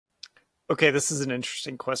Okay, this is an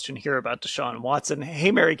interesting question here about Deshaun Watson.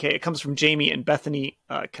 Hey, Mary Kay. It comes from Jamie in Bethany,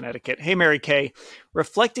 Connecticut. Hey, Mary Kay.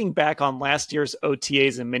 Reflecting back on last year's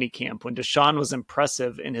OTAs and minicamp when Deshaun was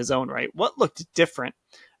impressive in his own right, what looked different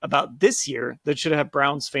about this year that should have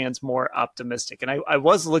Browns fans more optimistic? And I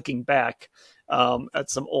was looking back at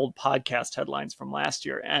some old podcast headlines from last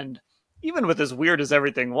year. And even with as weird as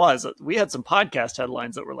everything was, we had some podcast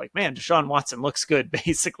headlines that were like, man, Deshaun Watson looks good,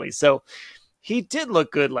 basically. So he did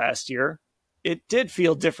look good last year. It did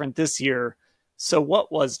feel different this year. So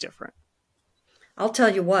what was different? I'll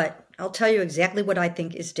tell you what. I'll tell you exactly what I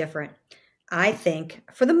think is different. I think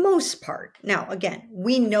for the most part, now again,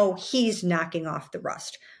 we know he's knocking off the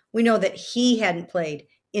rust. We know that he hadn't played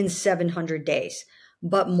in 700 days,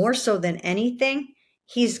 but more so than anything,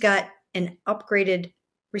 he's got an upgraded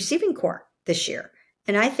receiving core this year.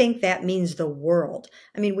 And I think that means the world.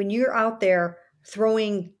 I mean, when you're out there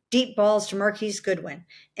throwing deep balls to Marquise Goodwin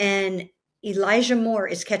and Elijah Moore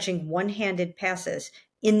is catching one-handed passes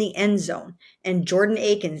in the end zone, and Jordan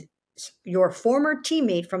Akins, your former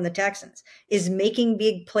teammate from the Texans, is making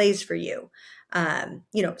big plays for you.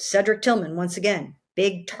 Cedric Tillman, once again,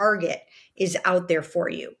 big target, is out there for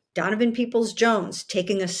you. Donovan Peoples-Jones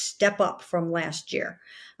taking a step up from last year.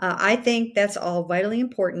 I think that's all vitally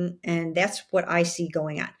important, and that's what I see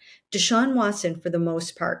going on. Deshaun Watson, for the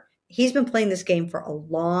most part, he's been playing this game for a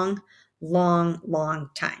long, long, long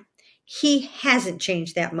time. He hasn't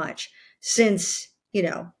changed that much since he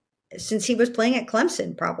was playing at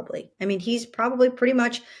Clemson, probably. I mean, he's probably pretty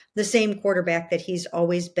much the same quarterback that he's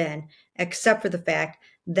always been, except for the fact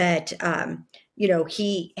that,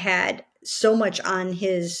 he had so much on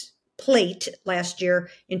his plate last year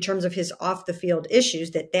in terms of his off the field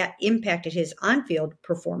issues that impacted his on field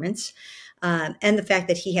performance. And the fact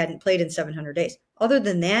that he hadn't played in 700 days. Other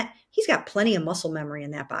than that, he's got plenty of muscle memory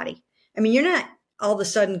in that body. I mean, you're not all of a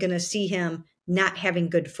sudden going to see him not having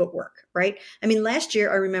good footwork, right? I mean, last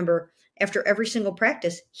year, I remember after every single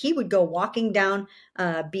practice, he would go walking down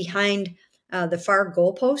behind the far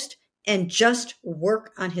goalpost and just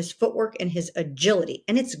work on his footwork and his agility.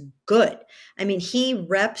 And it's good. I mean, he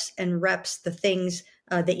reps and reps the things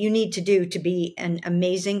that you need to do to be an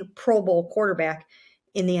amazing Pro Bowl quarterback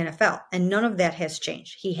in the NFL. And none of that has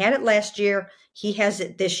changed. He had it last year. He has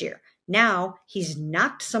it this year. Now he's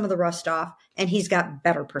knocked some of the rust off and he's got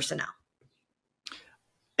better personnel.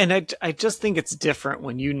 And I just think it's different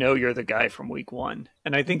when you know you're the guy from week one.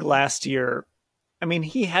 And I think last year, I mean,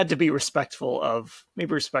 he had to be respectful of,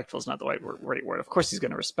 maybe respectful is not the right word. Of course he's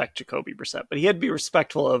going to respect Jacoby Brissett, but he had to be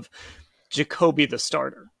respectful of Jacoby the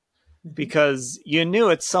starter. Because you knew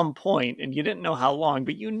at some point, and you didn't know how long,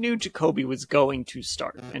 but you knew Jacoby was going to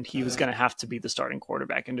start and he was going to have to be the starting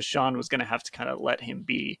quarterback, and Deshaun was going to have to kind of let him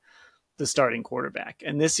be the starting quarterback.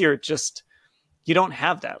 And this year, you don't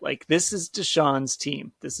have that. Like, this is Deshaun's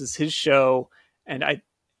team. This is his show. And I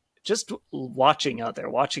just watching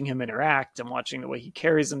him interact and watching the way he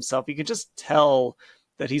carries himself, you can just tell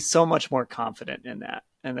that he's so much more confident in that.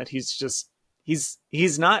 And that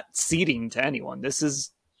he's not ceding to anyone. This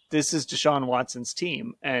is Deshaun Watson's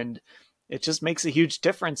team. And it just makes a huge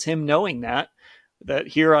difference, him knowing that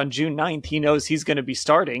here on June 9th, he knows he's going to be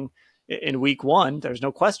starting in week one. There's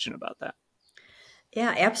no question about that.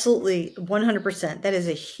 Yeah, absolutely. 100%. That is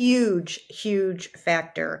a huge, huge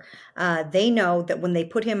factor. They know that when they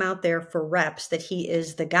put him out there for reps, that he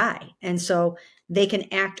is the guy. And so they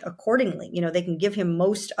can act accordingly. They can give him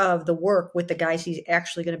most of the work with the guys he's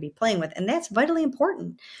actually going to be playing with. And that's vitally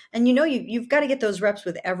important. And you've got to get those reps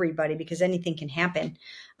with everybody because anything can happen.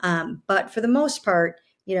 But for the most part,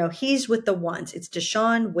 he's with the ones. It's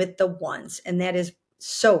Deshaun with the ones. And that is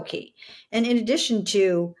so key. And in addition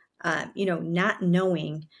to, not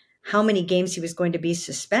knowing how many games he was going to be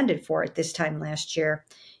suspended for at this time last year,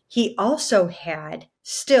 he also had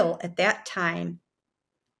still at that time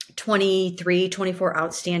 23, 24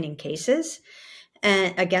 outstanding cases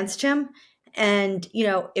against him. And,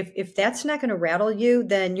 if that's not going to rattle you,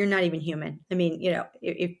 then you're not even human. I mean,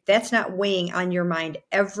 if that's not weighing on your mind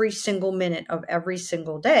every single minute of every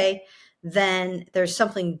single day, then there's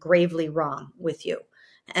something gravely wrong with you.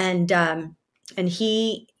 And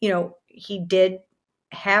he did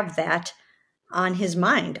have that on his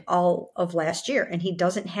mind all of last year, and he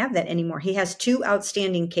doesn't have that anymore. He has 2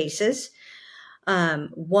 outstanding cases.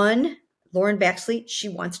 One, Lauren Baxley, she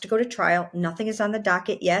wants to go to trial. Nothing is on the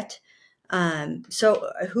docket yet. So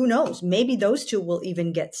who knows? Maybe those 2 will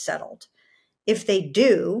even get settled. If they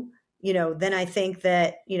do, then I think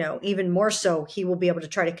that, even more so, he will be able to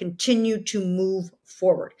try to continue to move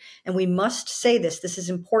forward. And we must say this is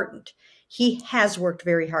important. He has worked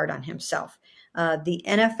very hard on himself. The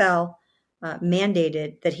NFL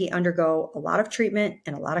mandated that he undergo a lot of treatment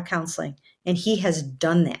and a lot of counseling, and he has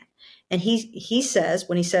done that. And he says,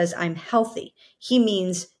 when he says I'm healthy, he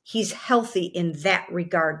means he's healthy in that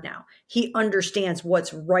regard now. He understands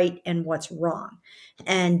what's right and what's wrong.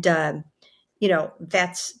 And that's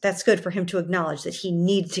good for him to acknowledge that he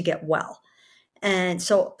needs to get well. And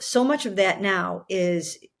so much of that now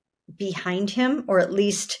is behind him, or at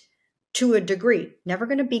least to a degree. Never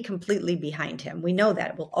going to be completely behind him. We know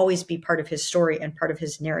that it will always be part of his story and part of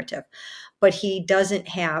his narrative, but he doesn't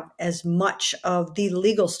have as much of the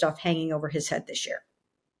legal stuff hanging over his head this year.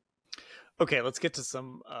 Okay, let's get to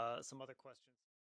some other questions.